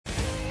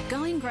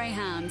Going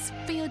Greyhounds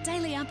for your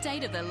daily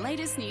update of the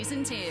latest news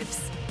and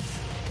tips.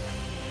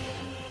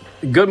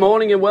 Good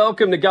morning and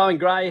welcome to Going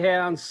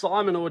Greyhounds.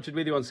 Simon Orchard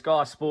with you on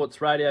Sky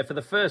Sports Radio for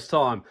the first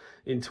time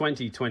in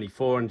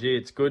 2024. And gee,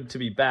 it's good to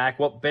be back.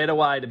 What better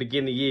way to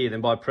begin the year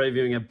than by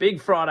previewing a big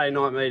Friday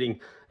night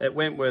meeting at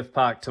Wentworth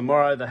Park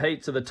tomorrow. The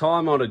heats of the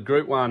time-honoured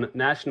Group 1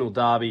 National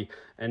Derby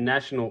and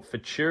National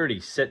Futurity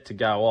set to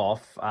go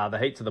off. The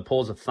heats of the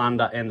Paws of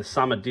Thunder and the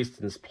Summer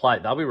Distance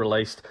Plate. They'll be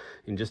released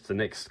in just the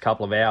next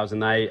couple of hours,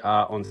 and they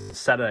are on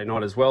Saturday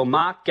night as well.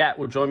 Mark Gatt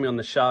will join me on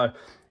the show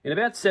in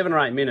about 7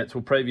 or 8 minutes.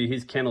 We'll preview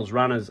his kennels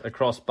runners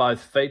across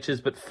both features.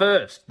 But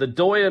first, the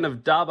doyen of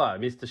Dubbo,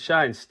 Mr.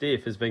 Shane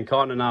Stiff, has been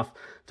kind enough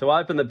to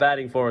open the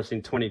batting for us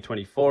in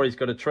 2024. He's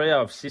got a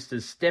trio of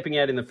sisters stepping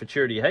out in the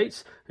Futurity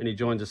heats, and he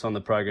joins us on the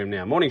program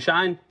now. Morning,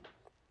 Shane.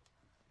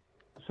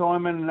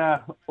 Simon,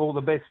 all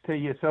the best to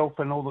yourself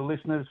and all the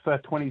listeners for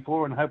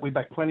 24, and hope we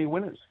back plenty of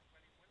winners.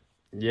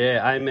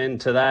 Yeah, amen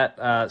to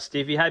that,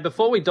 Stiffy. Hey,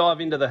 before we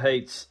dive into the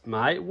heats,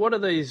 mate, what do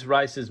these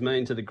races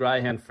mean to the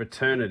Greyhound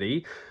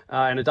fraternity?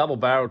 And a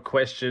double-barrelled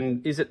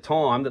question, is it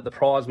time that the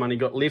prize money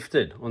got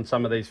lifted on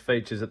some of these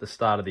features at the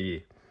start of the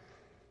year?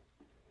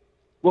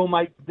 Well,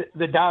 mate,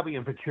 the Derby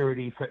and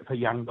Futurity for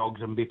young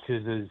dogs and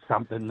bitches is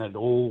something that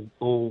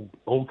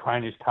all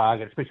trainers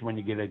target, especially when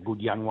you get a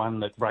good young one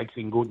that breaks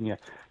in good and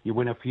you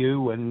win a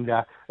few. And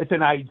it's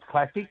an age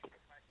classic.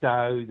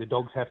 So the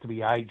dogs have to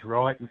be aged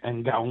right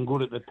and going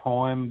good at the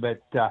time.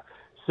 But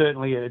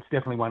certainly it's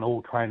definitely one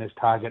all trainers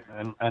target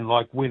and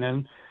like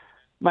winning.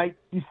 Mate,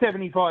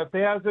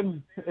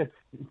 75,000, it's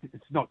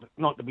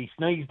not to be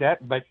sneezed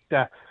at, but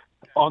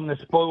on the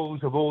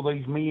spoils of all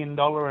these $1 million and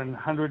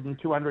 $100,000 and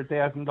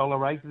 $200,000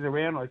 races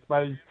around, I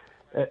suppose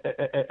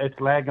it's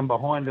lagging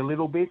behind a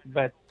little bit.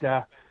 But,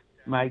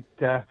 mate,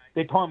 they're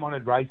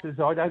time-honoured races.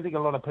 I don't think a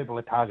lot of people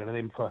are targeting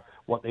them for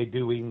what they're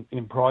doing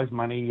in prize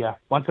money.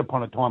 Once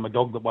upon a time, a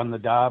dog that won the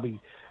Derby,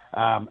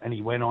 and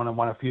he went on and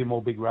won a few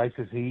more big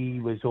races, he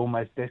was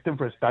almost destined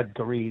for a stud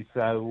career.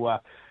 So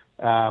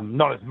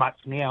not as much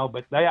now,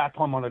 but they are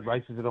time-honoured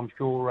races that I'm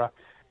sure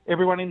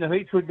everyone in the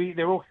heats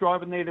they're all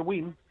striving there to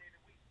win.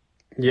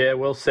 Yeah,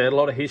 well said. A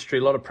lot of history,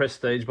 a lot of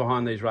prestige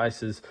behind these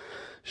races.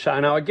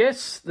 Shane, I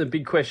guess the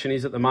big question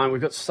is at the moment,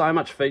 we've got so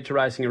much feature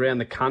racing around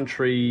the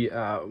country,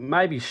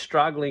 maybe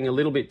struggling a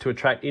little bit to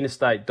attract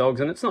interstate dogs.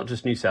 And it's not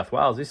just New South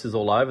Wales, this is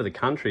all over the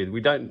country.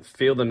 We don't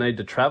feel the need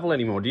to travel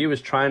anymore. Do you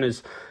as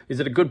trainers, is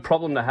it a good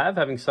problem to have,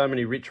 having so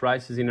many rich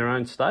races in our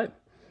own state?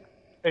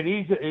 It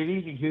is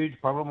a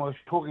huge problem. I was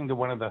talking to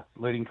one of the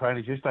leading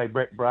trainers yesterday,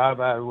 Brett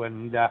Bravo,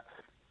 and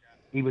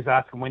he was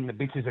asking when the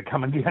bitches are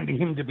coming down to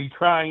him to be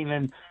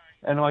trained.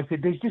 And I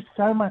said, there's just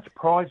so much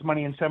prize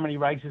money and so many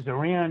races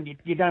around,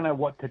 you don't know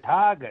what to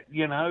target,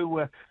 you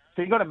know.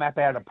 So you've got to map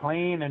out a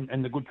plan,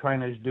 and the good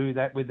trainers do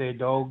that with their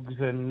dogs.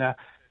 And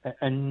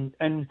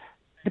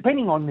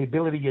depending on the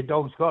ability your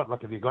dog's got,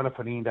 like if you've got a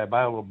Fernando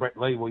Bale or Brett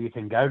Lee, well, you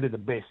can go to the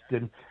best.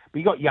 But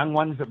you've got young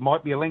ones that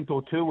might be a length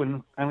or two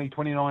and only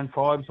 29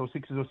 5s or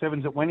 6s or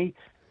 7s at Wenny.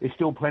 There's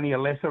still plenty of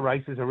lesser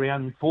races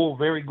around for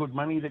very good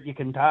money that you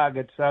can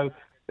target. So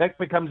that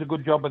becomes a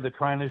good job of the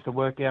trainers to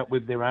work out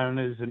with their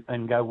owners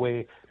and go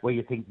where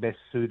you think best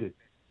suited.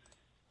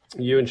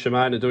 You and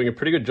Shimone are doing a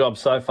pretty good job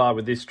so far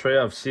with this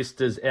trio of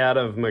sisters out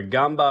of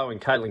Magumbo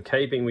and Caitlin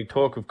keeping. We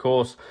talk, of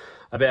course,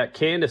 about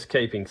Candice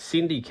keeping,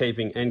 Cindy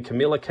keeping and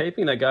Camilla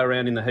keeping. They go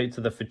around in the heats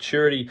of the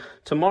Futurity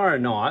tomorrow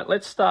night.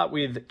 Let's start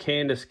with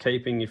Candice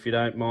keeping, if you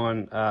don't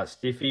mind,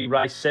 Stiffy.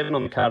 Race 7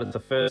 on the card. It's the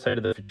first heat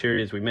of the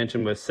Futurity, as we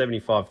mentioned, worth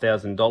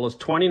 $75,000.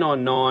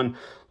 29.9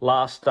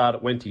 last start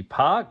at Wenty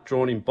Park,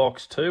 drawn in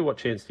box 2. What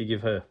chance do you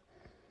give her?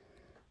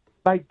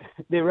 Mate,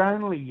 they're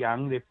only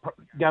young. They're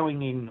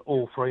going in,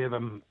 all three of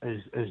them, as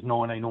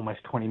 19,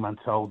 almost 20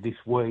 months old this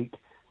week.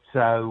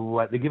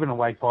 So they're giving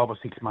away 5 or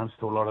 6 months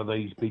to a lot of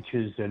these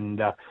bitches, and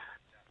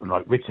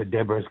like Richard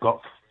Deborah's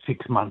got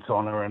 6 months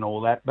on her and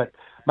all that. But,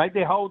 mate,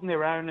 they're holding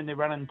their own and they're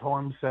running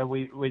time, so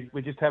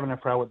we're just having a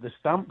throw at the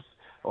stumps.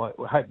 I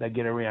hope they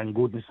get around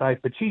good and safe.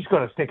 But she's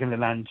got a second to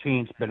none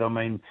chance. But, I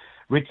mean,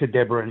 Richard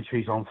Deborah and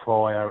She's on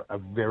Fire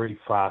are very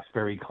fast,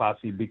 very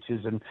classy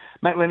bitches. And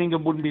Matt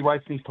Lenningham wouldn't be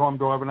wasting his time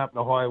driving up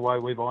the highway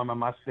with I'm a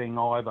Mustang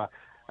either.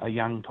 A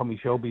young Tommy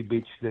Shelby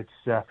bitch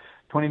that's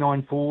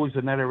 29 4s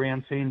and that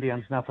around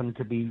Sandown's nothing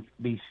to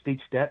be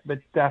stitched at. But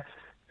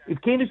if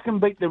Candice can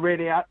beat the red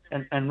out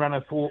and run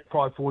a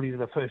 540 to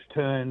the first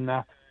turn,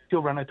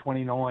 she'll run a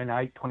 29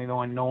 8,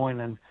 29 9,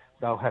 and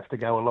they'll have to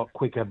go a lot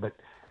quicker. But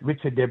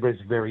Richard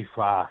Deborah's very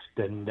fast,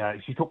 and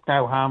she took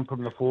no harm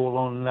from the fall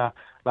on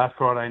last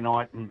Friday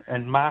night,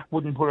 and Mark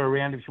wouldn't put her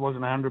around if she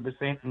wasn't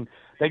 100%. And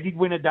they did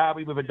win a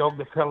derby with a dog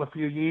that fell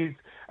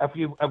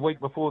a week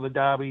before the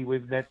derby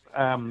with that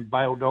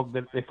Bale dog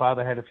that their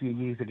father had a few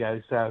years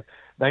ago. So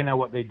they know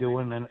what they're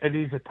doing, and it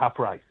is a tough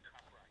race.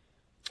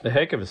 A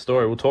heck of a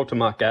story. We'll talk to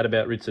Mark Gatt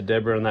about Richard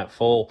Deborah and that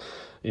fall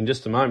in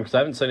just a moment, because I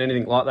haven't seen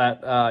anything like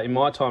that in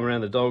my time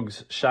around the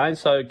dogs, Shane.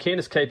 So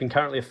Candice keeping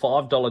currently a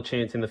 $5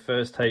 chance in the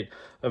first heat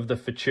of the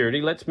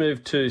Futurity. Let's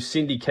move to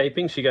Cindy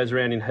keeping. She goes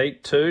around in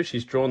heat 2.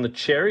 She's drawn the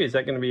Cherry. Is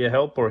that going to be a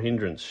help or a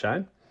hindrance,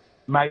 Shane?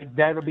 mate,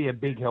 that'll be a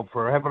big help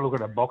for her. Have a look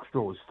at her box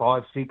draws,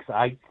 5, 6,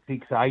 8,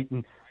 6, 8,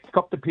 and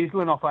stopped the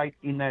Pislin off 8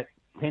 in that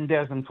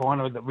 10,000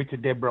 final that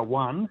Richard Deborah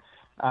won.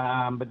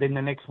 But then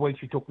the next week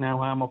she took no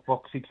harm off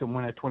box 6 and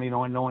won at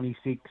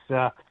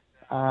 29.96.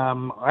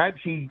 I hope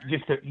she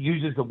just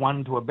uses the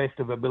one to her best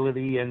of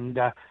ability, and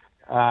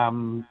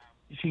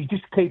she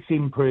just keeps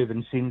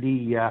improving,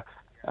 Cindy.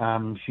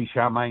 She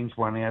Charmaine's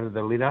one out of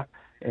the litter,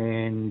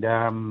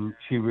 and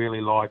she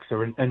really likes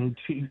her. And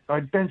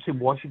I don't see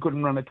why she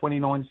couldn't run a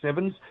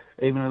 29.7s,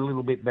 even a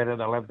little bit better.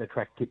 They'll have the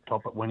track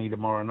tip-top at Winnie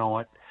tomorrow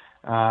night.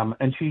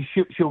 And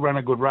she'll run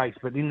a good race.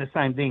 But in the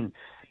same thing,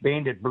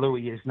 Bandit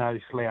Bluey is no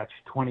slouch.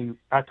 12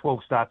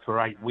 starts for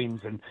 8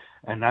 wins and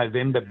a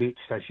November bitch,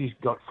 so she's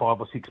got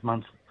 5 or 6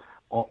 months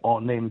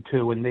on them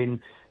too. And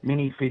then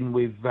Minnie Finn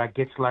with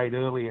Gets Laid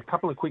Early, a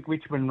couple of quick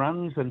Richmond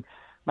runs, and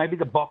maybe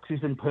the box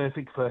isn't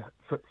perfect for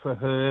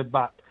her,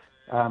 but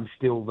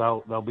still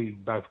they'll be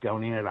both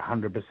going in at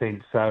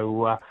 100%.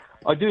 So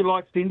I do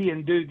like Cindy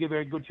and do give her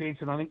a good chance,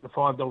 and I think the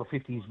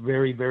 $5.50 is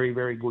very, very,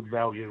 very good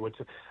value. It's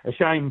a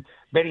shame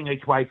betting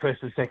each way,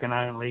 first and second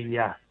only,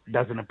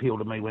 doesn't appeal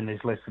to me when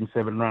there's less than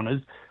 7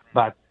 runners.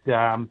 But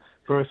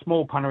for a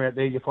small punter out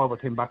there, you're $5 or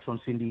 $10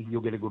 on Cindy,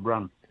 you'll get a good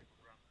run.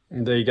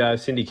 There you go.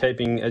 Cindy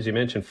keeping, as you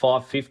mentioned,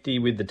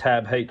 $5.50 with the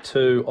tab heat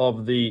 2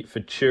 of the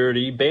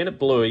Futurity. Bandit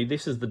Bluey,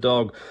 this is the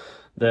dog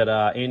that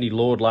Andy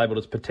Lord labelled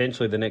as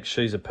potentially the next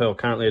She's a Pearl.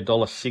 Currently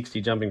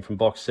 $1.60 jumping from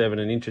box 7.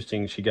 And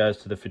interesting, she goes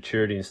to the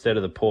Futurity instead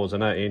of the Paws. I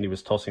know Andy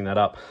was tossing that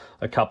up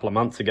a couple of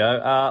months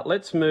ago.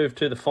 Let's move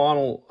to the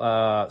final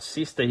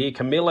sister here.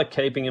 Camilla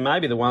keeping, and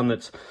maybe the one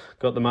that's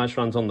got the most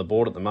runs on the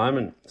board at the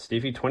moment.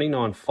 Stiffy,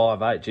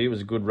 29.58. Gee, it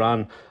was a good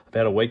run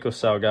about a week or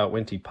so ago at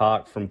Wenty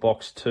Park from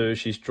box 2.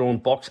 She's drawn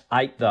box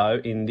 8, though,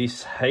 in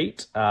this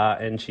heat,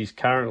 and she's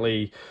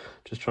currently,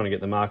 just trying to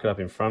get the market up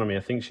in front of me,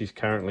 I think she's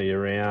currently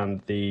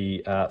around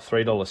the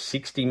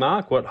 $3.60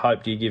 mark. What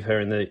hope do you give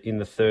her in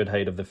the third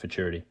heat of the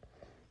Futurity?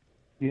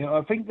 Yeah,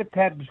 I think the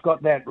tab's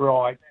got that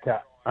right.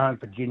 Aunt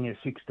Virginia,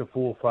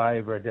 6-4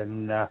 favourite,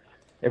 and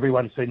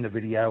everyone's seen the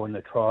video and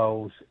the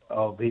trials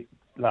of it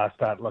last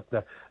start, like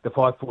the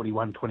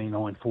 5:41,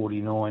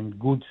 29:49,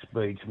 good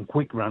speed, some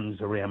quick runs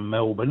around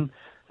Melbourne.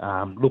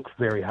 Looks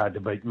very hard to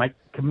beat. Mate,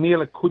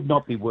 Camilla could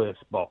not be worse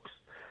box.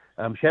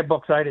 She had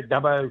box 8 at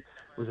Dubbo,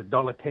 was a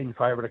 $1.10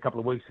 favourite a couple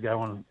of weeks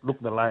ago, and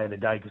looked the lay of the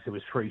day because there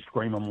was 3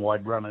 screaming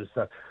wide runners.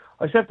 So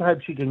I just have to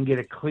hope she can get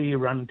a clear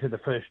run to the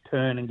first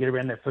turn and get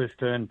around that first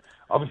turn.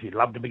 Obviously, I'd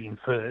love to be in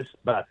first,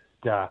 but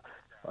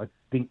I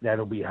think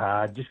that'll be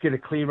hard. Just get a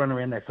clear run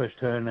around that first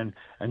turn and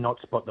not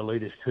spot the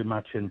leaders too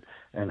much, and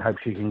hope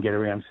she can get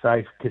around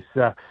safe,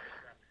 because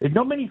there's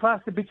not many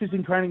faster bitches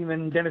in training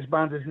than Dennis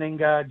Barnes'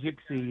 Nengar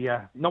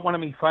Gypsy. Not one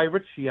of my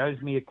favourites. She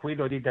owes me a quid.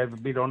 I did have a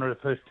bid on her the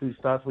first 2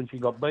 starts when she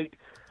got beat.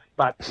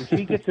 But if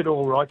she gets it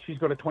all right, she's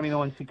got a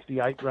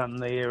 29.68 run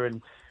there,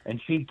 and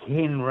she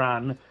can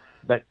run.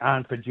 But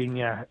Aunt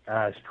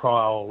Virginia's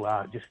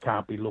trial just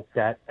can't be looked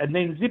at. And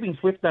then Zipping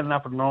Swift done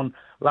enough and on,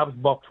 loves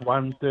box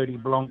 1, 30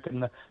 Blanc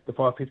and the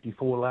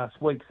 5:54 last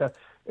week. So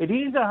it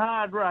is a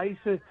hard race.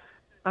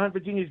 Aunt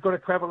Virginia's got to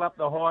travel up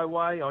the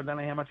highway. I don't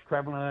know how much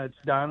travelling it's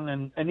done,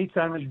 and it's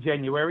only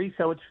January,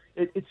 so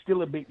it's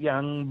still a bit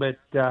young, but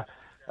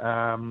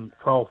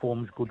trial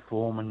form's good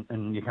form,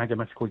 and you can't get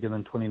much quicker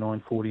than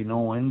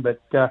 29.49.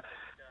 But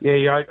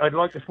yeah, I'd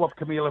like to swap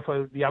Camilla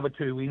for the other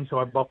 2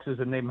 inside boxes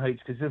and them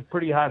heats, because it's a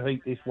pretty hard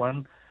heat, this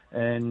one,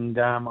 and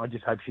I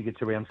just hope she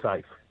gets around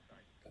safe.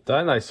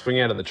 Don't they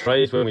swing out of the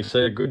trees when we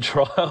see a good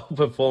trial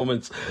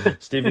performance?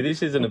 Stevie,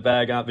 this isn't a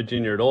bag Aunt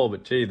Virginia at all,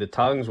 but gee, the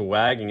tongues were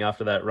wagging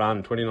after that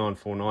run,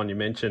 29.49 you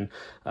mentioned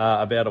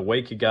about a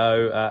week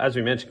ago. As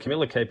we mentioned,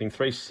 Camilla keeping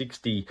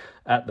 360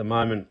 at the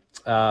moment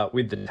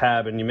with the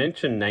tab. And you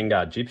mentioned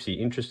Nengar Gypsy,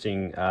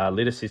 interesting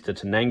litter sister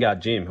to Nengar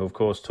Jim, who of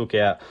course took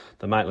out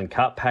the Maitland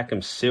Cup.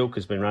 Packham Silk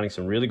has been running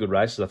some really good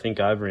races, I think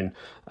over in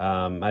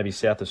maybe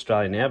South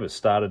Australia now, but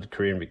started a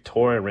career in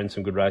Victoria, ran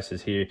some good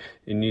races here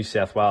in New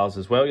South Wales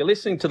as well. You're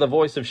listening to the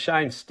voice of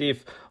Shane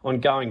Stiff on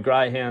Going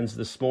Greyhounds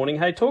this morning.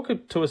 Hey, talk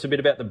to us a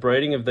bit about the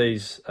breeding of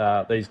these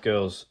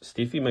girls,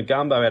 Stiffy.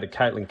 Magumbo out of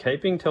Caitlin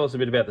Keeping. Tell us a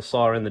bit about the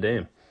sire and the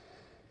dam.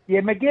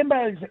 Yeah,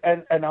 Magumbo's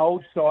an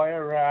old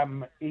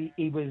sire.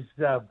 He was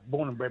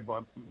born and bred by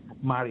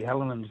Marty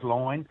Hellinen's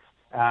line,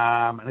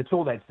 and it's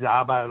all that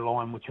Zabo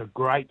line, which are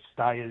great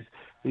stayers.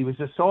 He was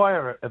a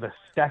sire of a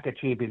stack of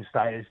champion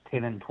stayers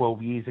 10 and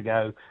 12 years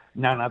ago,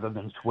 none other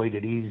than Sweet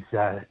It Is.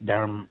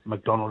 Darren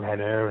McDonald had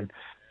her, and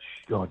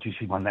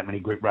she won that many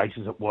grip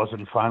races, it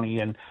wasn't funny.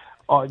 And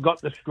I got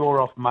the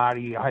straw off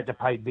Marty. I had to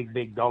pay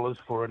big dollars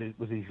for it. It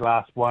was his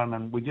last one,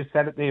 and we just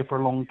had it there for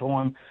a long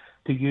time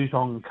to use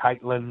on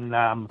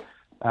Caitlin.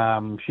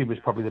 She was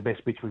probably the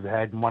best bitch we've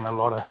had and won a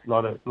lot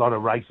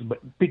of races, but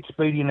a bit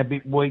speedy and a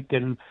bit weak.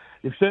 And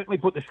they've certainly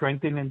put the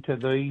strength into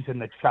these and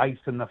the chase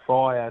and the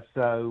fire.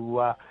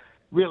 So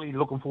really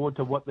looking forward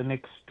to what the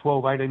next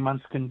 12, 18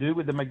 months can do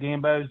with the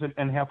Magambos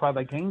and how far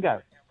they can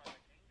go.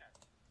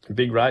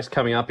 Big race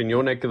coming up in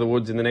your neck of the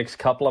woods in the next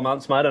couple of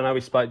months, mate. I know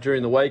we spoke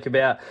during the week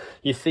about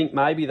you think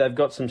maybe they've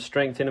got some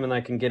strength in them and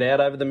they can get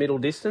out over the middle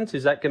distance.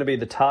 Is that going to be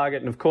the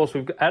target? And, of course,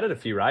 we've added a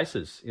few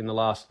races in the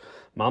last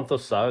month or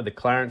so. The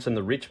Clarence and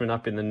the Richmond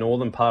up in the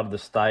northern part of the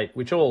state,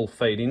 which all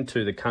feed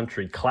into the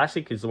Country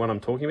Classic is the one I'm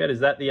talking about.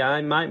 Is that the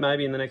aim, mate,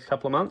 maybe in the next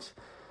couple of months?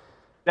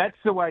 That's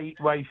the way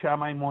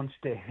Charmaine wants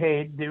to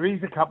head. There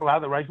is a couple of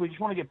other races. We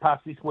just want to get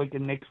past this week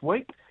and next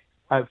week.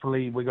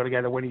 Hopefully, we've got to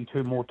go to Winnie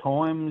 2 more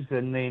times,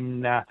 and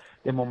then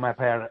we'll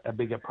map out a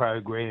bigger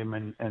program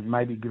and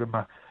maybe give them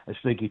a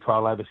sneaky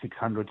trial over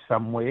 600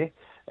 somewhere,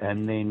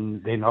 and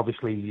then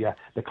obviously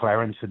the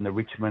Clarence and the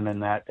Richmond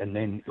and that, and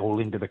then all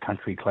into the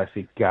Country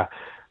Classic.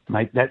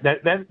 Mate,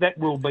 that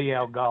will be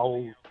our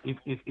goal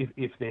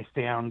if they're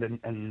sound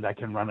and they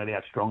can run it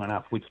out strong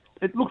enough, which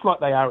it looks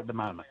like they are at the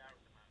moment.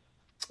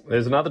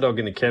 There's another dog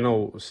in the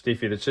kennel,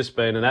 Stiffy, that's just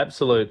been an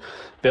absolute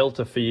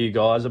belter for you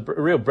guys. A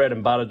real bread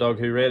and butter dog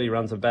who rarely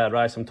runs a bad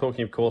race. I'm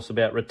talking, of course,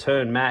 about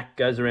Return Mac.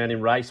 Goes around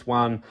in race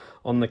 1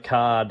 on the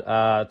card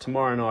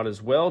tomorrow night as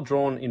well.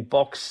 Drawn in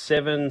box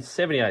 7,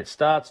 78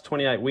 starts,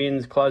 28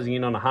 wins, closing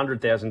in on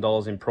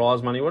 $100,000 in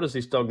prize money. What has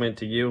this dog meant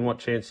to you, and what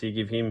chance do you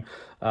give him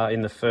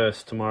in the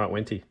first tomorrow at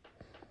Wenty?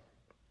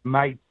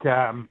 Mate,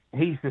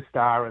 he's the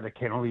star of the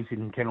kennel. He's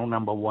in kennel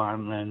number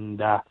 1,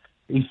 and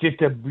he's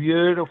just a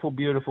beautiful,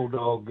 beautiful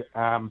dog.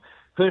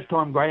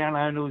 First-time greyhound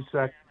owners,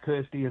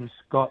 Kirsty and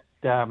Scott,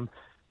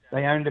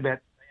 they owned about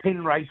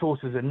 10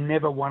 racehorses and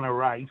never won a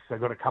race. They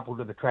got a couple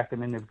to the track,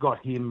 and then they've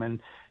got him.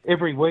 And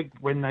every week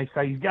when they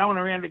say, he's going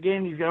around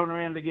again,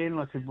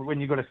 I said, well,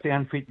 when you've got a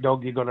sound-fit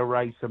dog, you've got to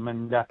race him.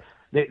 And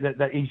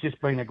he's just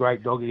been a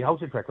great dog. He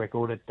holds a track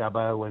record at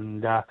Dubbo,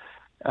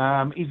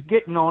 and he's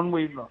getting on.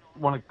 We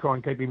want to try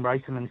and keep him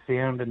racing and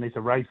sound, and there's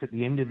a race at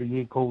the end of the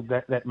year called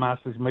that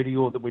Masters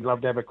Meteor that we'd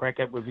love to have a crack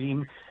at with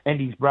him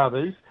and his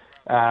brothers.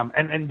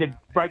 And to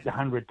break the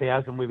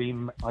 100,000 with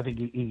him, I think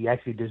he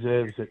actually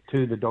deserves it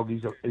too. The dog,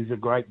 he's a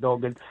great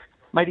dog. And,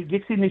 mate, he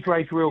gets in this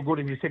race real good.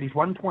 As you said, he's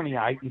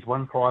 128, he's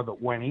 1.5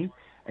 at Wenny,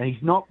 and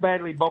he's not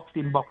badly boxed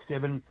in box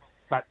 7,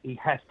 but he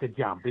has to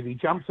jump. If he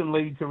jumps and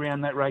leads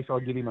around that race, I'll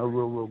give him a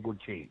real good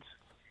chance.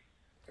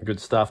 Good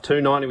stuff.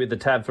 $2.90 with the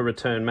tab for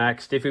Return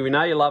Max. Stiffy, we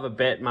know you love a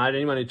bet, mate.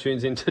 Anyone who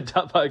tunes into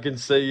Dubbo can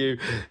see you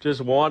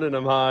just winding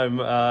them home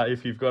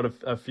if you've got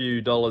a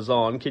few dollars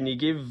on. Can you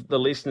give the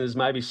listeners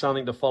maybe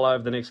something to follow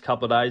over the next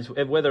couple of days,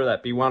 whether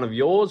that be one of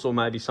yours or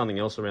maybe something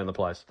else around the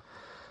place?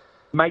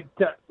 Mate,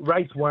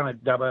 race 1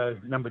 at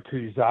Dubbo, number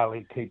 2,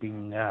 Zali,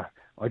 keeping...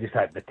 I just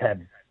hope the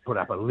tab put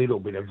up a little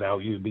bit of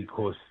value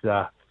because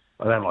I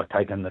don't like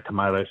taking the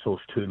tomato sauce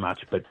too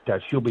much, but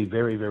she'll be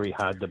very, very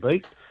hard to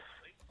beat.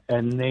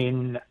 And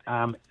then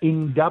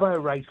in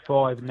Dubbo race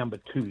 5, number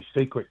 2,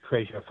 Secret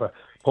Treasure for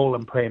Paul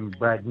and Pram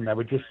Braddon. They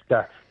were just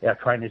our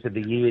trainers of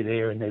the year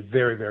there, and they're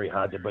very, very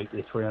hard to beat.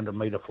 They're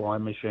 300-metre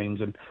flying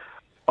machines. And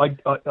I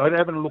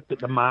haven't looked at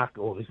the mark,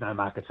 or there's no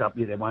markets up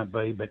yet, there won't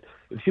be, but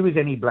if she was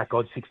any black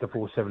odds,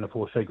 6-4,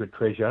 7-4 Secret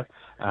Treasure,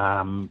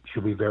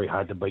 she'll be very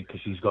hard to beat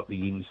because she's got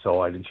the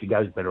inside, and she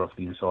goes better off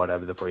the inside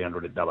over the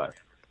 300 at Dubbo.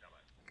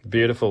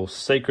 Beautiful.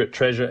 Secret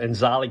Treasure and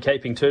Zali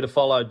keeping 2 to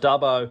follow.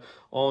 Dubbo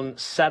on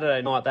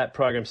Saturday night, that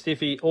program.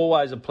 Stiffy,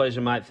 always a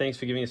pleasure, mate. Thanks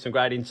for giving us some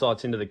great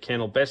insights into the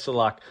kennel. Best of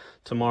luck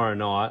tomorrow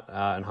night,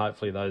 and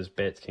hopefully those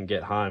bets can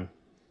get home.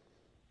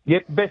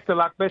 Yep, best of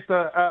luck. Best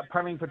of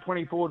punting for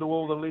 24 to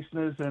all the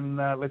listeners, and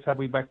let's hope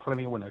we back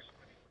plenty of winners.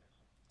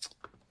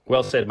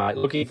 Well said, mate.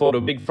 Looking forward to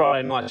a big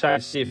Friday night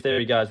change. See if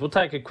there he goes. We'll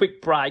take a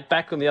quick break.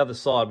 Back on the other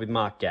side with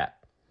Mark Gatt.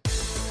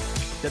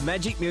 The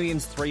Magic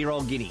Millions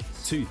 3-year-old guinea.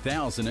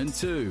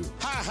 2002.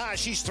 Ha,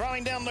 she's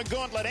throwing down the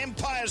gauntlet.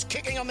 Empire's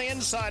kicking on the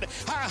inside.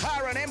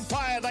 Ha, and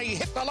Empire, they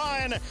hit the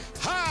line.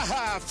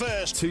 Ha,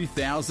 first.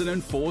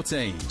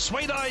 2014.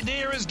 Sweet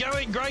Idea is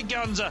going great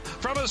guns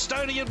from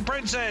Estonian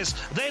Princess.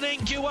 Then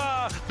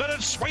NQR, but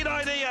it's Sweet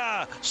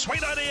Idea.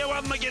 Sweet Idea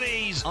won the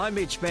guineas. I'm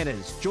Mitch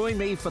Manners. Join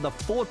me for the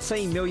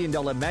 $14 million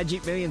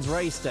Magic Millions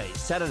race day,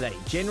 Saturday,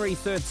 January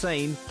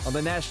 13 on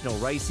the National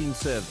Racing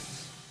Service.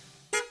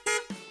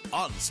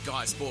 On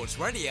Sky Sports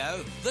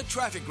Radio, the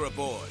Traffic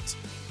Report.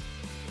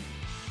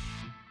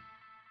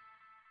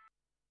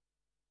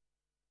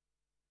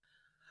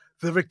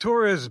 The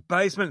Victoria's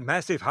Basement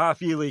massive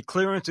half-yearly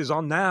clearance is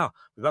on now,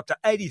 with up to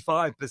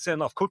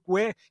 85% off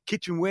cookware,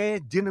 kitchenware,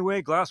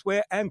 dinnerware,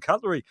 glassware and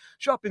cutlery.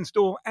 Shop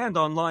in-store and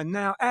online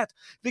now at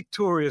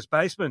Victoria's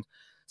Basement.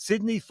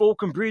 Sydney,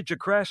 Falcon Bridge, a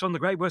crash on the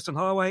Great Western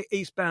Highway,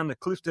 eastbound to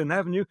Clifton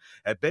Avenue.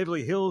 At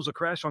Beverly Hills, a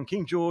crash on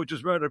King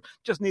George's Road,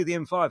 just near the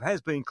M5, has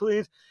been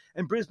cleared.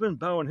 And Brisbane,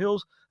 Bowen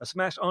Hills, a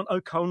smash on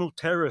O'Connell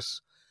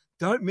Terrace.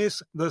 Don't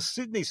miss the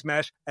Sydney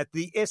smash at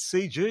the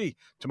SCG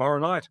tomorrow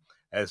night,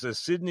 as the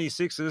Sydney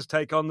Sixers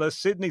take on the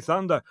Sydney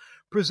Thunder,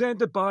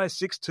 presented by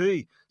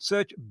 6T.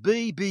 Search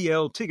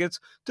BBL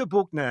tickets to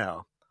book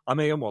now. I'm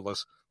Ian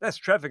Wallace. That's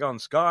traffic on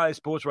Sky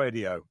Sports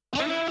Radio.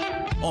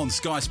 On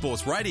Sky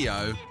Sports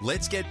Radio,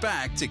 let's get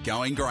back to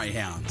Going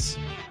Greyhounds.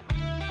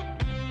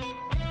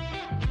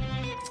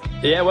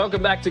 Yeah,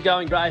 welcome back to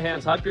Going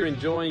Greyhounds. Hope you're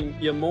enjoying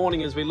your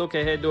morning as we look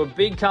ahead to a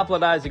big couple of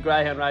days of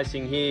greyhound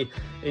racing here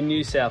in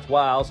New South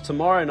Wales.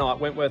 Tomorrow night,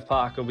 Wentworth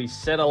Park will be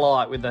set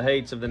alight with the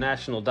heats of the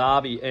National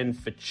Derby and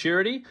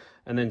Futurity.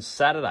 And then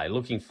Saturday,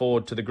 looking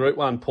forward to the Group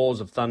 1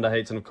 Paws of Thunder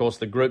heats and, of course,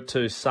 the Group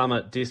 2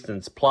 Summer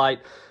Distance Plate.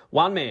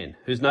 One man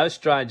who's no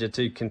stranger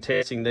to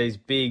contesting these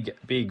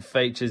big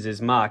features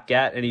is Mark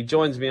Gatt, and he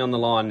joins me on the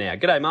line now.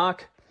 G'day,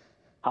 Mark.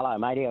 Hello,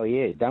 mate. How are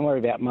you? Don't worry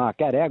about Mark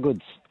Gatt. How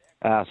good's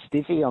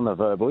Stiffy on the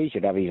verbal? He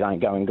should have his own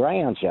Going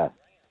Greyhound show.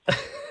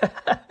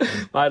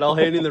 Mate, I'll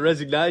hand in the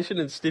resignation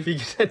and Stiffy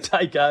can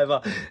take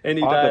over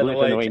any day of the week.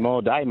 I could listen to him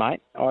all day,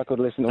 mate. I could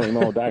listen to him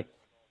all day.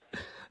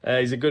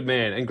 He's a good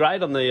man and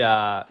great on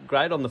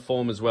the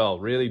form as well.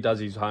 Really does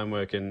his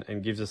homework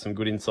and gives us some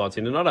good insights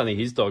into not only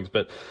his dogs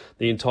but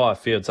the entire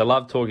field. So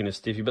love talking to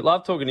Stiffy, but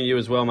love talking to you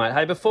as well, mate.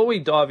 Hey, before we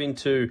dive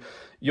into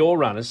your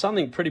runners,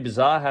 something pretty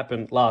bizarre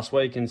happened last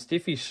week and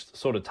Stiffy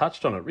sort of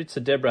touched on it.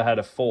 Ritza Deborah had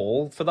a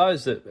fall. For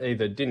those that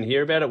either didn't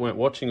hear about it, weren't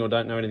watching or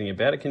don't know anything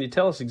about it, can you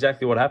tell us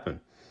exactly what happened?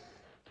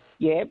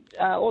 Yeah,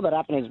 all that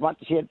happened is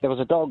there was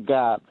a dog,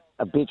 a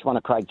bitch, one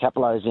of Craig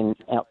Chapelow's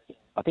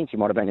I think she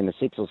might have been in the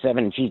 6 or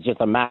 7, and she's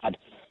just a mad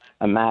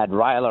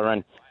railer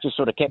and just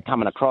sort of kept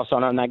coming across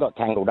on her, and they got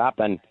tangled up,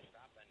 and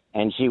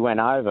she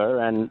went over,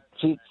 and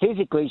she's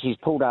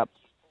pulled up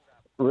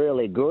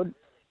really good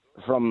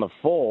from the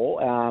fall,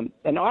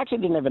 and I actually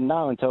didn't even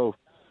know until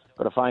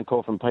I got a phone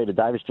call from Peter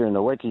Davis during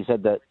the week. He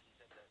said that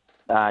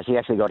she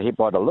actually got hit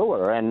by the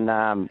lure, and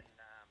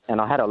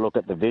I had a look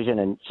at the vision,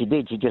 and she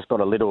just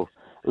got a little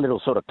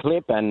sort of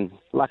clip, and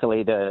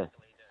luckily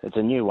it's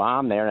a new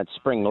arm there, and it's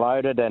spring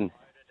loaded, and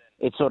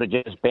it sort of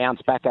just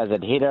bounced back as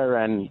it hit her,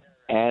 and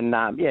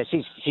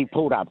she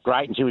pulled up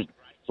great, and she was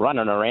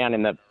running around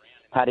in the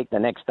paddock the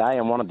next day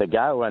and wanted to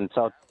go, and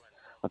so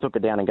I took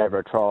her down and gave her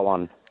a trial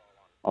on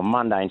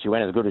Monday, and she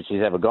went as good as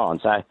she's ever gone.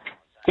 So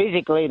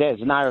physically, there's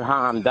no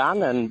harm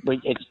done, and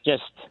it's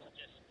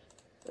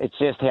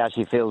just how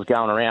she feels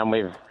going around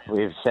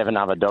with 7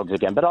 other dogs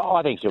again. But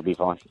I think she'll be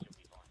fine.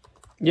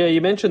 Yeah,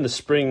 you mentioned the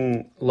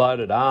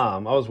spring-loaded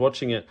arm. I was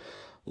watching it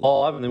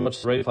live and then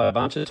watched the replay a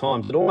bunch of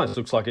times. It almost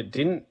looks like it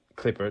didn't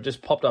clip her. It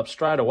just popped up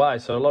straight away.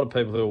 So a lot of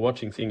people who are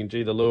watching thinking,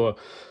 gee, the lure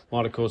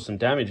might have caused some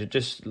damage. It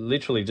just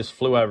literally just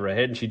flew over her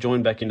head and she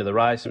joined back into the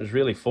race. It was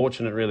really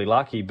fortunate, really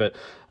lucky, but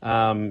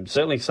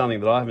certainly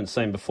something that I haven't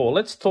seen before.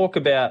 Let's talk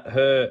about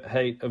her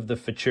heat of the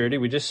Futurity.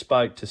 We just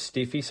spoke to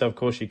Stiffy, so of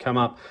course you come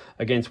up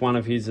against one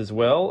of his as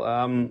well.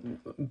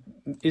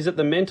 Is it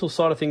the mental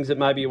side of things that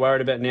maybe you're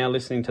worried about now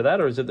listening to that,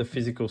 or is it the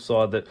physical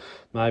side that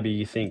maybe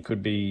you think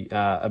could be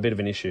a bit of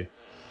an issue?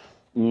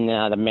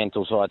 No, the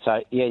mental side.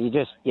 So, yeah,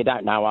 you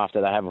don't know after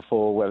they have a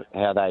fall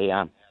how they,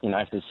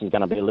 if she's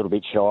going to be a little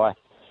bit shy.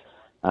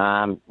 It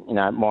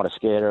might have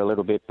scared her a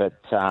little bit, but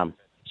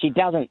she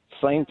doesn't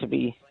seem to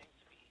be.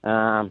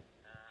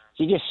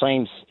 She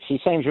seems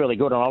really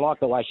good, and I like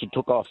the way she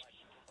took off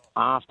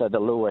after the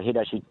lure hit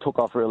her. She took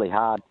off really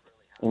hard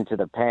into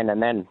the pen,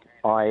 and then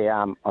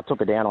I took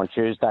her down on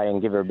Tuesday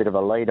and give her a bit of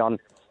a lead on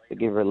to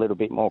give her a little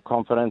bit more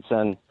confidence,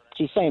 and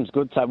she seems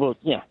good. So,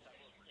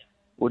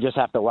 we'll just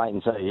have to wait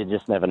and see. You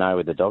just never know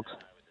with the dogs.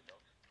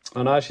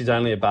 I know she's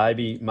only a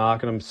baby,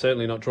 Mark, and I'm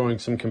certainly not drawing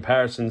some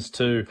comparisons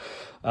to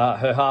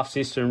her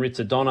half-sister and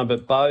Ritza Donna,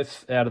 but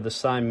both out of the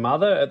same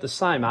mother at the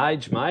same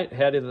age, mate.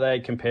 How did they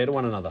compare to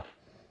one another?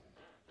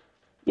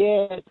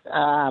 Yeah,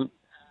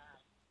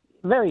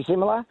 very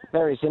similar,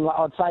 very similar.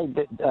 I'd say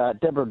that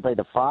Deborah would be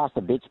the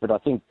faster bitch, but I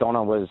think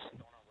Donna would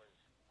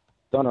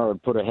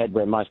put her head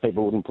where most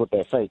people wouldn't put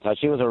their feet. So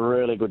she was a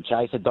really good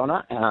chaser,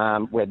 Donna,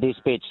 where this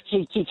bitch,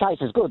 she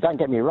chases good, don't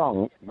get me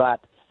wrong, but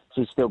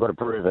she's still got to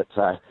prove it.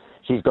 So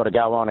she's got to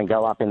go on and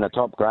go up in the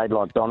top grade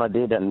like Donna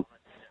did and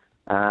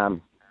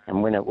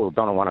win it. Well,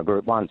 Donna won a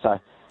Group 1. So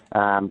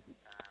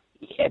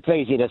it's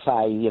easy to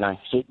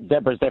say,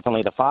 Deborah's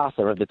definitely the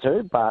faster of the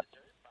two, but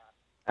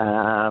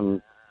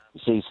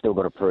she's still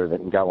got to prove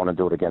it and go on and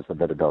do it against the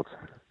better dogs.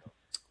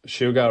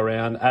 She'll go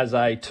around as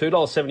a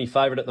 $2.70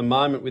 favourite at the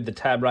moment with the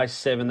Tab Race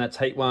 7. That's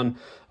Heat 1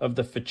 of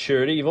the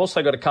Futurity. You've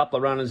also got a couple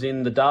of runners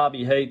in the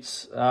Derby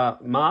heats.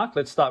 Mark,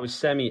 let's start with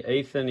Sammy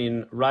Ethan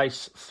in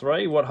Race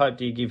 3. What hope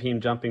do you give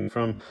him jumping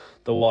from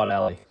the White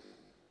Alley?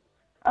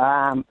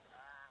 I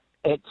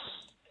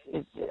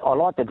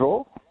like the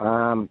draw.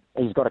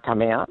 He's got to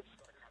come out.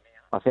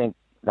 I think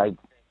the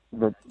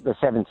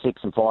 7,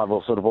 6 and 5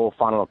 will sort of all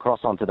funnel across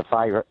onto the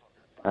favourite.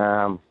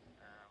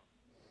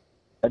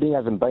 But he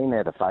hasn't been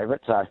there, the favourite,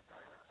 so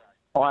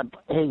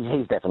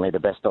he's definitely the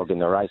best dog in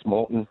the race,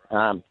 Morton.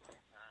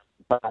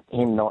 But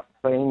him not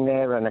being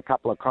there and a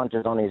couple of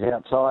crunches on his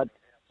outside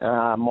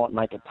might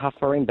make it tough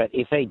for him. But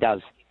if he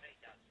does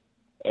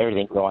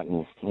everything right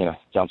and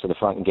jumps to the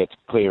front and gets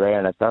clear air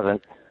and it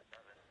doesn't,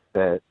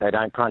 they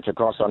don't crunch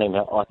across on him,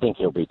 I think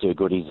he'll be too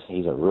good.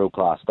 He's a real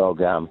class dog,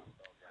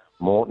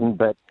 Morton.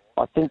 But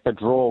I think the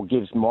draw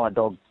gives my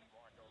dog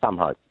some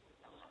hope.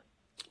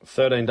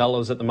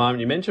 $13 at the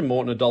moment. You mentioned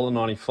Morton,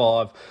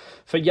 $1.95.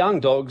 For young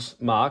dogs,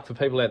 Mark, for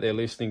people out there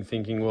listening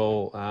thinking,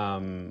 well,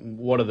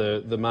 what are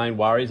the main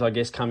worries, I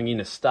guess, coming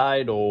in a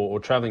state or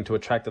travelling to a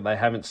track that they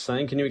haven't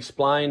seen? Can you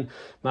explain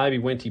maybe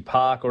Wenty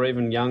Park or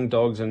even young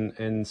dogs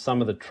and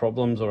some of the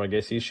problems or, I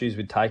guess, issues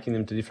with taking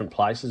them to different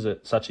places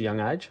at such a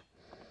young age?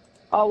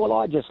 Oh, well,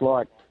 I just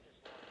like,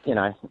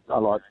 I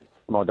like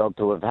my dog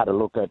to have had a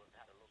look at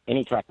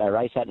any track they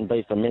race at and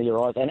be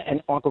familiarised.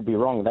 And I could be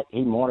wrong, that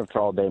he might have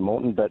trialled there,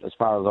 Morton, but as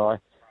far as I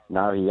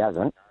know, he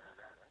hasn't.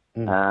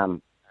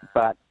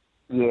 But,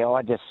 yeah,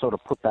 I just sort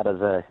of put that as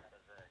a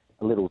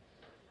little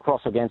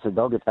cross against the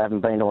dog if they haven't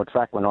been to a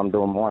track when I'm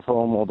doing my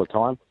form all the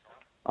time.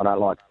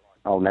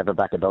 I'll never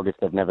back a dog if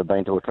they've never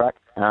been to a track.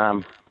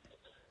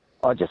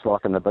 I just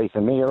like them to be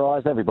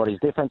familiarised. Everybody's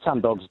different.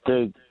 Some dogs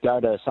do go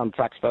to some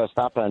tracks first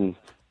up and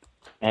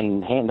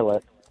handle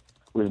it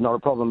with not a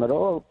problem at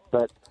all.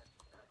 But,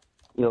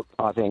 look,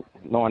 I think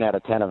 9 out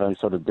of 10 of them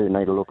sort of do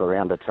need a look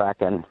around the track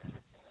and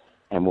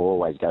will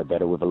always go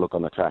better with a look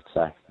on the track.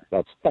 So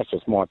that's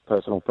just my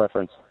personal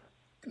preference.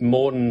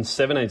 Morton,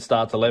 17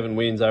 starts, 11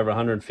 wins, over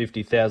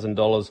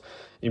 $150,000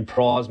 in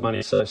prize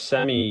money. So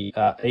Sammy,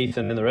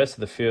 Ethan and the rest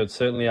of the field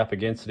certainly up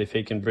against it if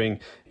he can bring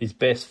his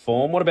best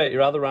form. What about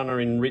your other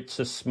runner in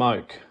Ritzer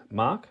Smoke,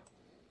 Mark?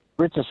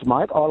 Ritzer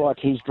Smoke, I like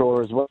his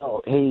draw as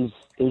well.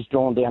 He's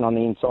drawn down on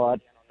the inside.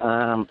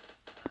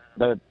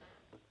 The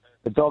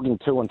dog in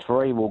 2 and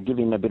 3 will give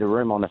him a bit of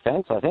room on the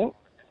fence, I think.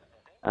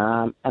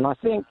 And I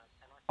think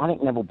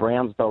Neville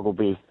Brown's dog will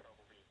be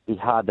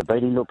hard to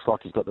beat. He looks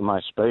like he's got the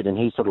most speed, and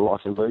he sort of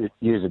likes to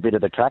use a bit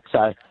of the track.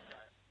 So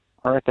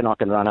I reckon I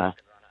can run a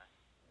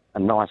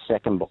nice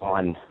second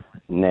behind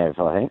Nev,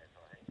 I think.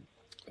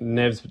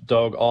 Nev's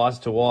dog, Eyes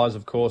to Eyes,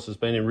 of course, has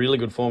been in really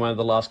good form over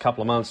the last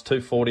couple of months,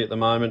 $2.40 at the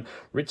moment.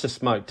 Ritzer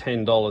Smoke,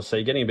 $10, so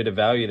you're getting a bit of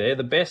value there.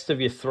 The best of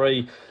your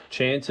 3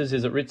 chances,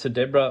 is it Ritzer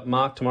Deborah,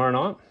 Mark, tomorrow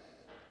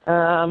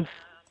night?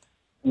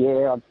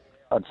 Yeah,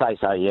 I'd say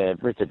so, yeah,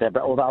 Ritzer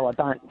Deborah, although I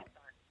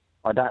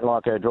don't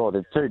like her draw.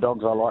 The 2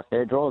 dogs I like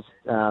their draws.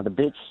 The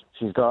bitch,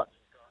 she's got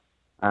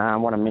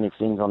one of Minnick's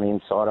things on the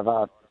inside of her.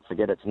 I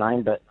forget its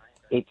name, but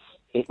it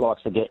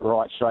likes to get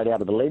right straight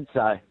out of the lid.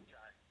 So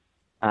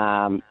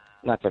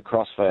that's a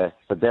cross for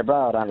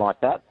Deborah. I don't like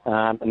that.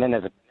 And then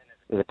there's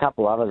a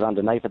couple others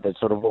underneath it that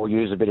sort of all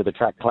use a bit of the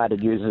track.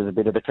 Clattered uses a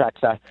bit of the track,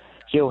 so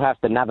she'll have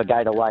to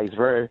navigate her way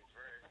through.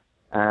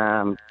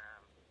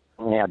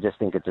 I just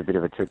think it's a bit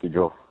of a tricky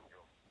draw.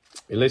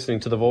 You're listening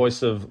to the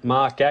voice of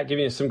Mark Gatt,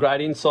 giving us some great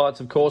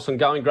insights, of course, on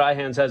Going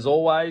Greyhounds as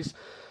always.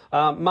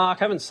 Mark,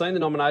 haven't seen the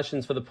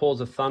nominations for the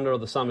Paws of Thunder or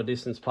the Summer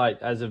Distance Plate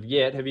as of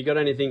yet. Have you got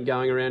anything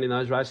going around in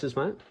those races,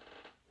 mate?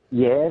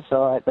 Yeah,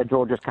 so the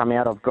draw just come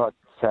out. I've got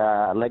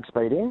Leg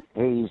Speed in.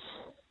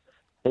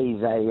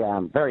 He's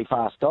a very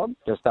fast dog,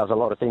 just does a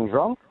lot of things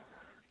wrong.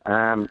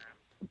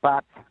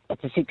 But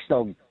it's a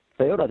 6-dog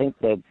field. I think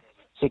they're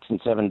 6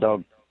 and 7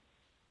 dog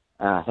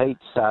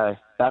heats, so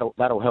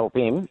that'll help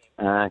him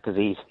because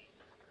he's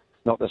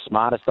not the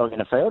smartest dog in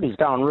the field. He's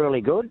going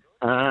really good.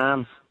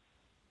 I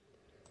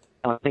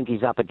think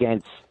he's up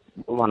against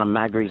one of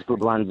Magri's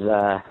good ones,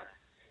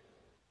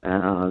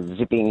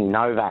 Zipping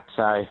Novak.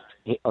 So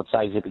I'd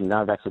say Zipping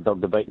Novak's a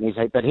dog to beat in his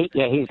heat. But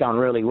he's going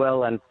really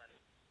well, and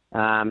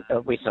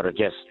we sort of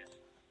just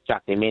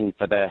chucked him in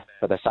for the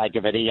sake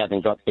of it. He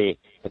hasn't got the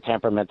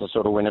temperament to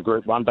sort of win a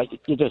Group 1, but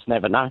you just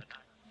never know.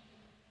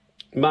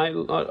 Mate,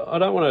 I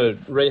don't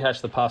want to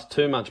rehash the past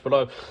too much, but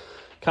I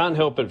can't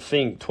help but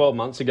think 12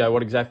 months ago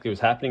what exactly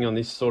was happening on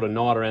this sort of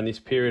night around this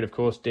period. Of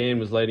course, Dan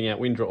was leading out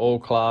Windra All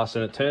Class,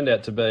 and it turned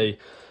out to be,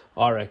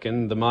 I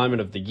reckon, the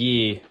moment of the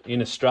year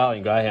in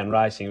Australian greyhound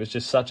racing. It was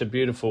just such a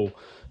beautiful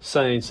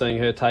scene, seeing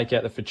her take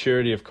out the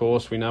futurity, of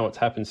course. We know what's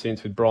happened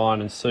since with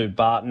Brian and Sue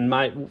Barton.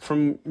 Mate,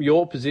 from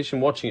your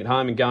position, watching at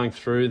home and going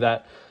through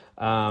that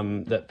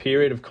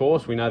period, of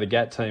course, we know the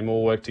GAT team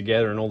all work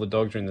together and all the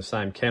dogs are in the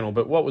same kennel.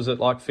 But what was it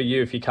like for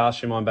you if you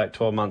cast your mind back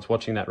 12 months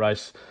watching that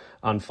race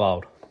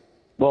unfold?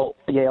 Well,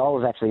 yeah, I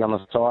was actually on the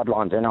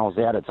sidelines and I was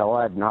out, so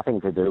I had nothing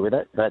to do with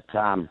it. But,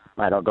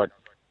 mate, I got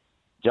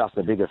just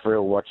a bigger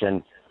thrill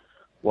watching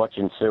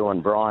Sue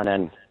and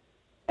Brian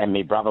and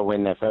my brother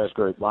win their first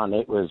Group 1.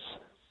 It was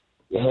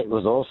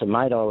awesome,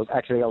 mate. I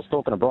was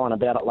talking to Brian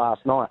about it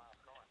last night.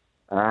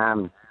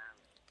 And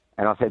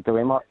I said to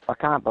him, I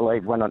can't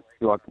believe when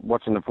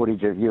watching the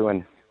footage of you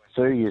and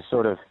Sue,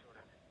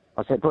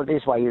 I said, put it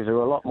this way, you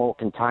were a lot more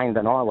contained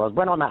than I was.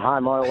 When I'm at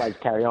home, I always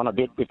carry on a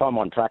bit. If I'm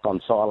on track,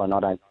 I'm silent. I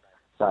don't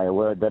say a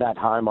word. But at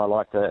home, I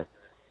like to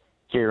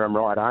cheer them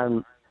right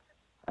home.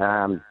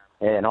 And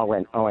I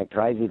went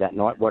crazy that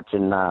night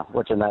watching that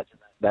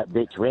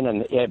bitch win.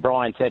 And yeah,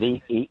 Brian said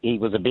he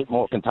was a bit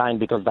more contained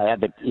because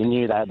he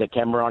knew they had the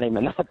camera on him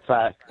and that.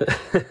 So,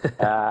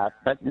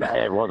 but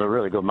it was a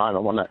really good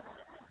moment, wasn't it?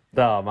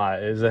 Oh,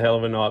 mate, it was a hell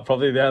of a night.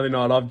 Probably the only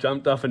night I've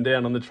jumped up and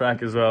down on the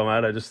track as well,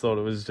 mate. I just thought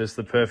it was just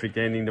the perfect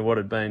ending to what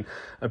had been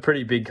a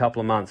pretty big couple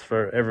of months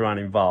for everyone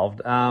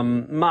involved.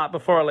 Mark,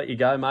 before I let you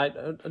go, mate,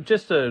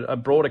 just a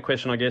broader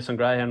question, I guess, on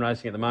greyhound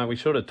racing at the moment. We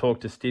sort of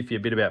talked to Stiffy a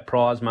bit about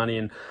prize money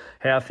and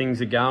how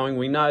things are going.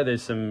 We know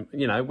there's some,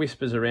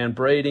 whispers around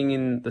breeding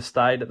in the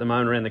state at the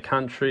moment, around the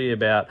country,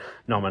 about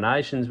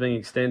nominations being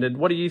extended.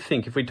 What do you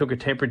think? If we took a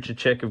temperature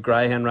check of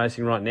greyhound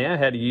racing right now,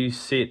 how do you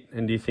sit,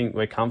 and do you think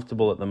we're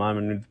comfortable at the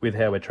moment with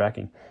how we're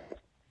tracking?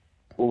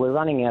 Well, we're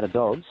running out of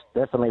dogs.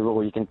 Definitely,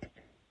 well, you can,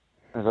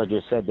 as I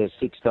just said, there's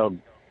 6 dog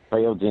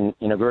fields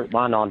in a Group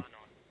 1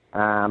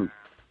 on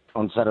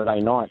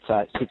Saturday night,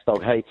 so 6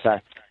 dog heat. So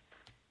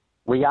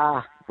we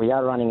are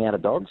running out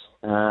of dogs.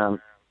 I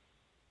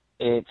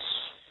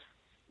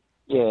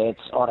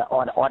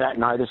don't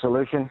know the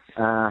solution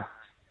to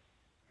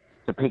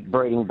pick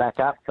breeding back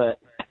up, but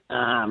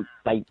I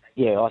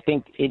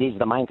think it is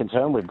the main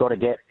concern. We've got to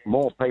get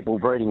more people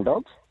breeding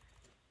dogs,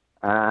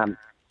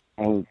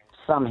 and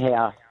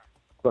somehow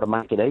got to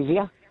make it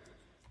easier.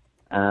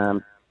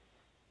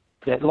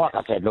 Like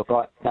I said,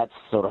 that's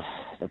sort of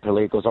the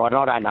political side.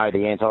 I don't know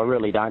the answer. I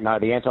really don't know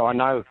the answer. I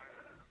know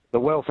the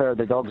welfare of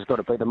the dog has got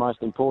to be the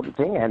most important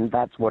thing, and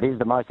that's what is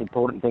the most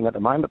important thing at the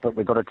moment. But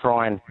we've got to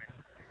try and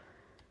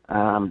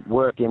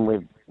work in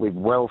with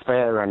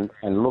welfare and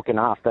looking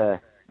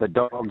after the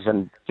dogs,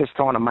 and just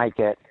trying to make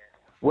it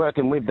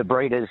working with the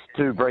breeders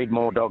to breed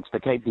more dogs to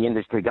keep the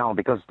industry going.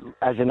 Because,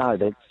 as you know,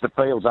 the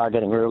fields are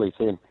getting really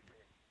thin.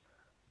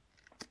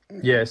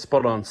 Yeah,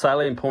 spot on.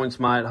 Salient points,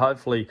 mate.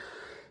 Hopefully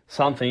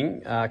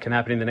something can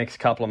happen in the next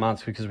couple of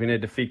months, because we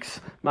need to fix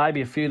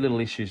maybe a few little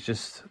issues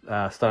just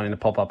starting to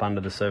pop up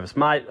under the surface.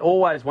 Mate,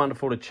 always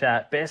wonderful to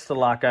chat. Best of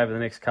luck over the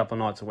next couple of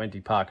nights at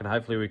Wenty Park, and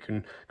hopefully we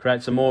can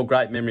create some more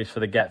great memories for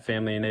the Gatt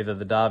family in either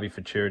the Derby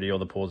Futurity or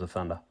the Paws of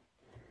Thunder.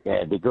 Yeah,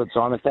 it'd be good,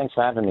 Simon. Thanks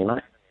for having me,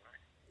 mate.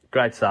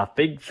 Great stuff.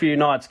 Big few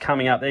nights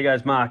coming up. There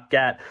goes Mark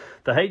Gatt.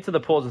 The heats of the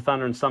Paws of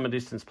Thunder and Summer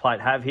Distance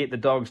Plate have hit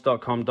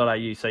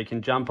thedogs.com.au, so you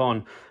can jump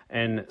on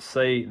and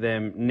see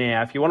them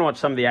now. If you want to watch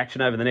some of the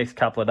action over the next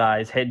couple of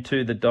days, head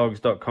to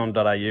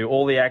thedogs.com.au.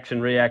 All the action,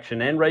 reaction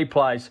and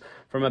replays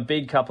from a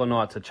big couple of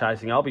nights of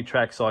chasing. I'll be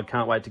trackside.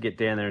 Can't wait to get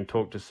down there and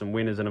talk to some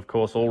winners. And, of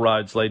course, all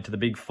roads lead to the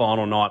big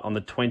final night on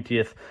the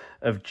 20th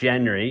of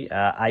January,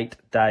 8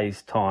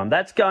 days' time.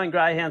 That's Going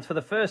Greyhounds for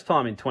the first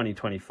time in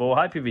 2024.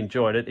 Hope you've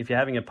enjoyed it. If you're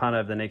having a punt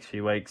over the next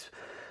few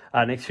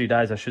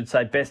days, I should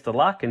say, best of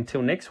luck.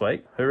 Until next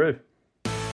week, hooroo.